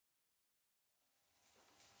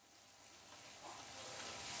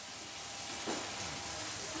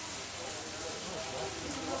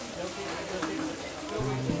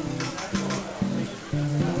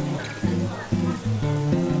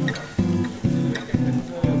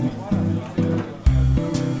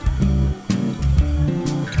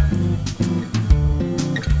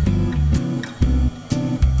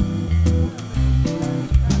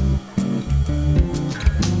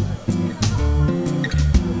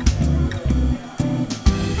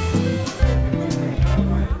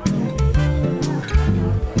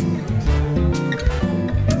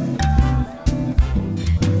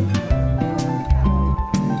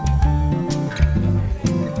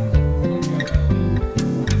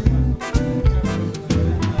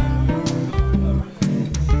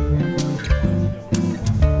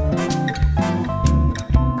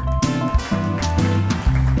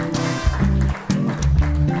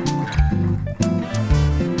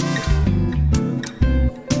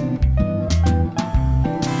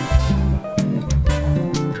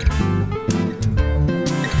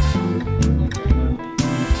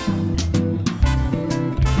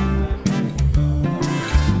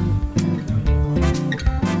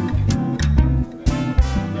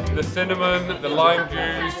cinnamon, the lime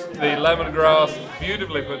juice, the lemongrass,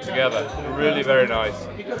 beautifully put together. Really very nice.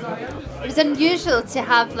 It was unusual to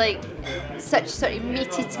have like such sort of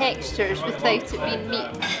meaty textures without it being meat,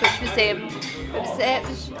 which was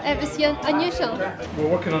unusual. We're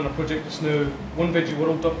working on a project just now,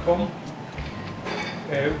 onevegieworld.com.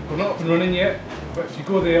 We're not up and running yet, but if you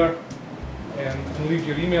go there and leave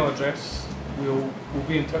your email address, we'll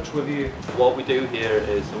be in touch with you. What we do here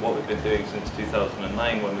is, and what we've been doing since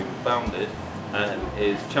 2009 when we were founded,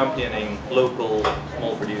 is championing local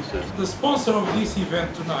small producers. The sponsor of this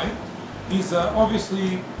event tonight is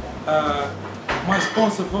obviously my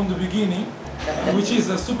sponsor from the beginning, which is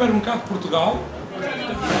Melaka Portuguese.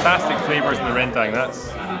 Fantastic flavours in the rendang.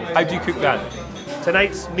 How do you cook that?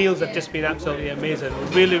 Tonight's meals have just been absolutely amazing.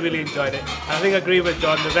 Really enjoyed it. I think I agree with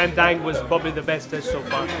John, the rendang was probably the best dish so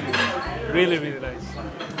far. Really nice.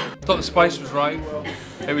 I thought the spice was right.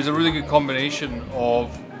 It was a really good combination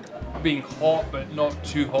of being hot but not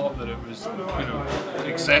too hot that it was,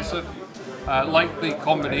 excessive. Like the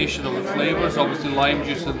combination of the flavours, obviously lime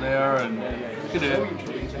juice in there and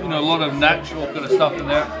a lot of natural kind of stuff in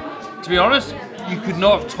there. To be honest, you could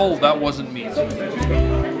not have told that wasn't meat.